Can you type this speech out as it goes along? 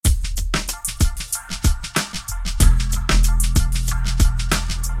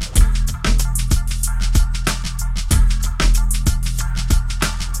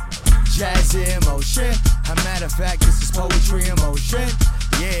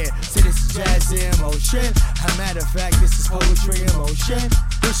see this is jazz in motion. As a matter of fact, this is poetry in motion.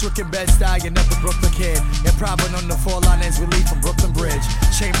 Bushwick and Bed-Stuy, and the Brooklyn kid. Improving on the 4 line as we leave from Brooklyn Bridge.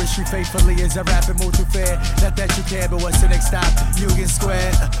 Chambers Street faithfully as I rap and move through fair. Not that you care, but what's the next stop? Union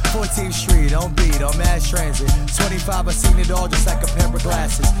Square, 14th Street, on beat, on mass transit. 25, I seen it all just like a pair of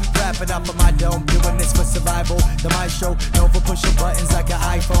glasses. Wrapping up on my dome, doing this for survival. The maestro, known for pushing buttons like an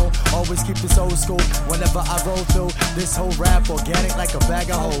iPhone. Always keep this old school whenever I roll through. This whole rap organic like a bag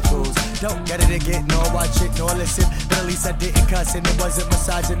of Whole Foods. Don't get it again, nor watch it, nor listen. But at least I didn't cuss and it wasn't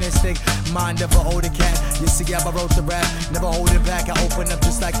misogynistic. Mind of an older cat. You see how I wrote the rap, never hold it back. I open up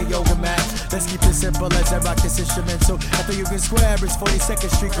just like a yoga mat. Let's keep it simple as I rock this instrumental. After Union Square, it's 42nd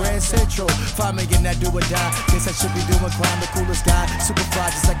Street, Grand Central. Find me in that do or die. Guess I should be doing crime, the coolest guy. Super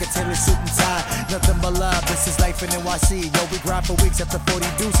fly, just like a Taylor suit and tie. Nothing but love, this is life in NYC. Yo, we grind for weeks after 40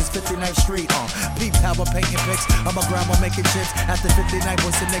 deuces, 59th Street. Peep how we're painting pics. On my grandma making chips. After 59,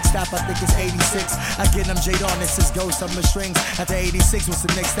 what's the next stop? I think it's 86. Again, I'm Jade on, this is Ghost on the strings. After 86, what's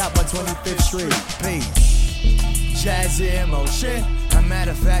the next stop? On 25th Street. Peace. Jazz in motion. As a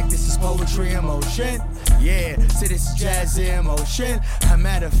matter of fact, this is poetry in motion. Yeah, see this is jazz in motion. As a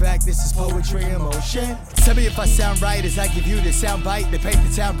matter of fact, this is poetry in motion. Tell me if I sound right as I give you the sound bite. They paint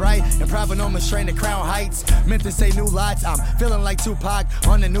the town bright and Provenoma strain to Crown Heights. Meant to say new lots. I'm feeling like Tupac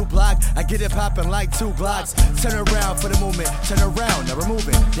on the new block. I get it popping like 2 Glocks. Turn around for the movement. Turn around, now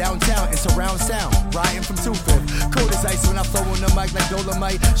removing. Downtown, it's surround sound. Riding from 2/5. Cold as ice when I flow on the mic like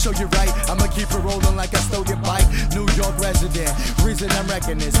Dolomite. Show you right, I'ma keep it rolling like I stole your bike. New York resident. Reason I'm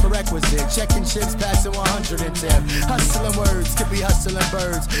wrecking this prerequisite. Checking chips, passing 110. Hustling words, could be hustling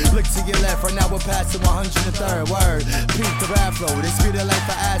birds. Look to your left, right now we're passing 103rd word. Peep the rap flow, this be the life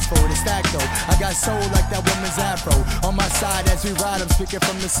I asked for. The stack though, I got soul like that woman's afro. On my side as we ride, I'm speaking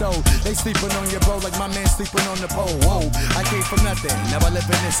from the soul. They sleeping on your bro like my man sleeping on the pole. Whoa, I came from nothing, now I live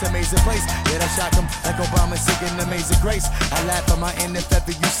in this amazing place. Yeah, I shock 'em like Obama singing Amazing Grace. I laugh at my end if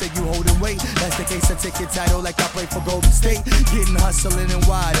ever you say you holding weight. That's the case, I take your title like I play for Golden State. Getting hustling and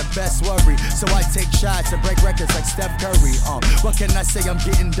wide, the best worry. So I take shots and break records like Steph Curry. What can I say? I'm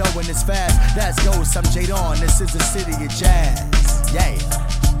getting dough and it's fast. That's Ghost, I'm Jade on. This is the city of jazz. Yeah,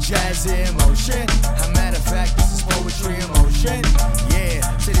 jazz in motion. As a matter of fact, this is poetry in motion.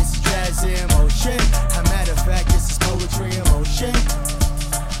 Yeah, see this is jazz in motion. As a matter of fact, this is poetry in motion.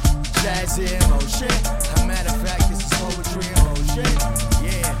 Jazz in motion. As a matter of fact, this is poetry in motion.